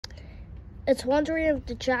It's wondering if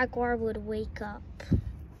the jaguar would wake up.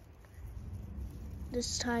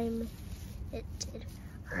 This time it did.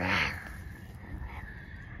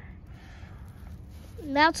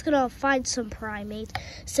 Now it's gonna find some primate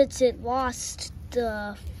since it lost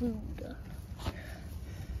the food.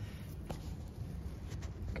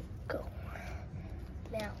 Go.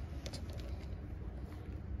 Now.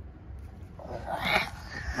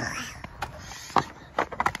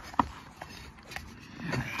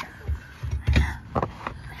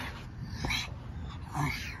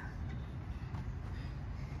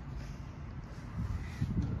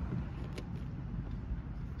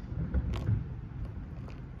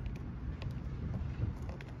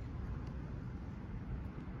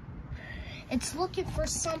 It's looking for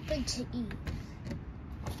something to eat.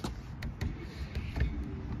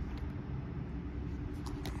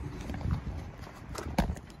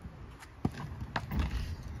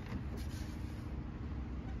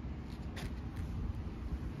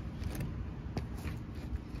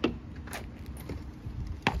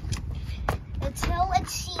 Until it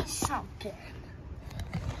sees something.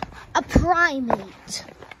 A primate.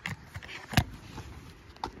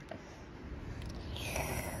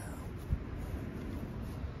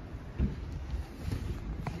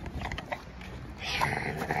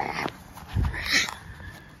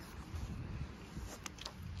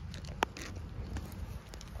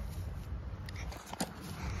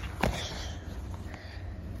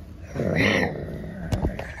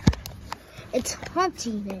 It's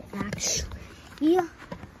hunting it, actually. Yeah.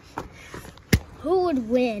 Who would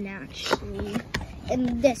win, actually,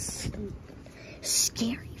 in this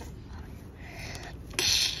scary fight?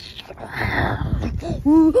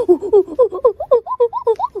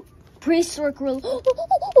 Prehistoric grill.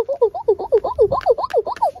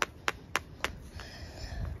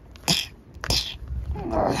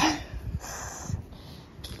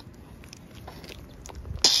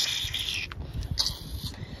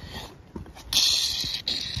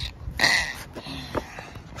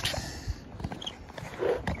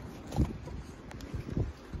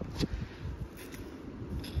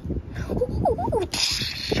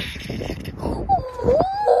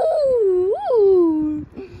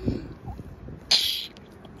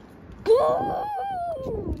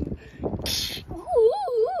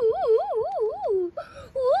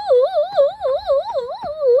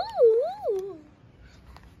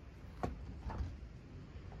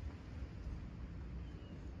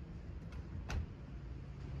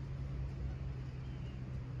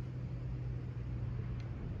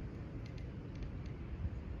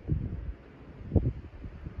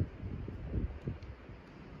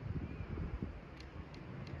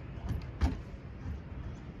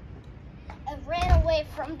 Ran away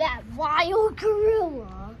from that wild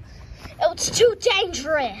gorilla. It was too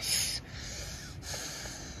dangerous.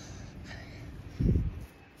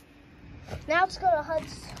 Now it's gonna hunt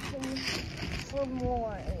for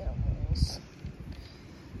more animals.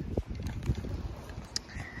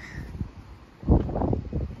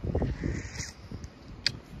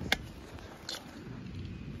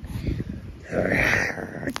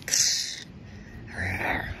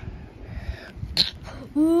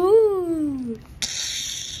 Ooh.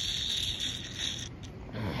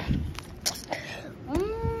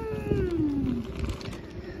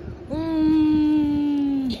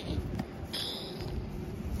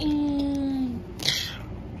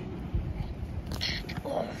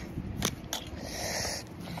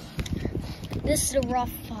 This is a rough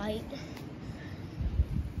fight.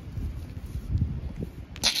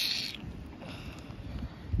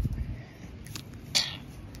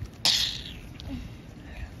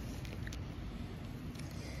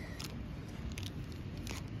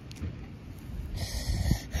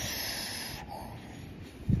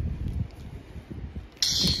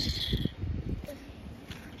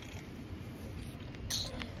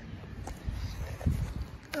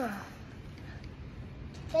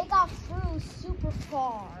 They got through super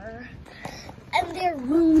far, and they're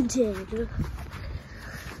wounded.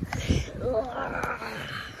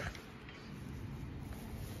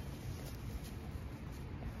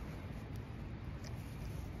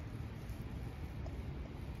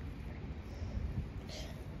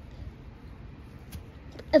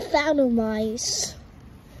 I found a mice.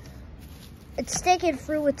 It's sticking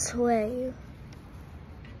through its way.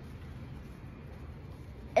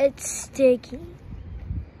 It's sticky.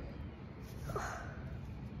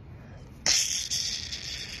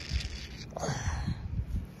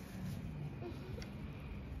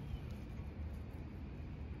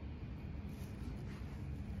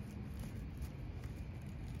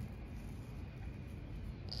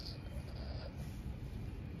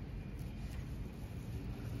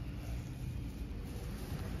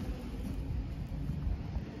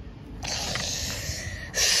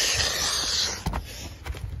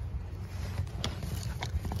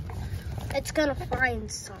 it's gonna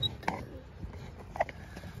find something.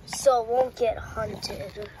 So it won't get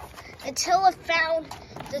hunted. Until it found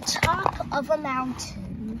the top of a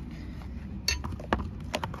mountain.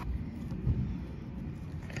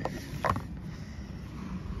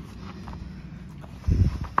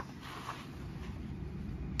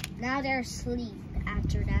 Now they're asleep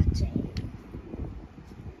after that day.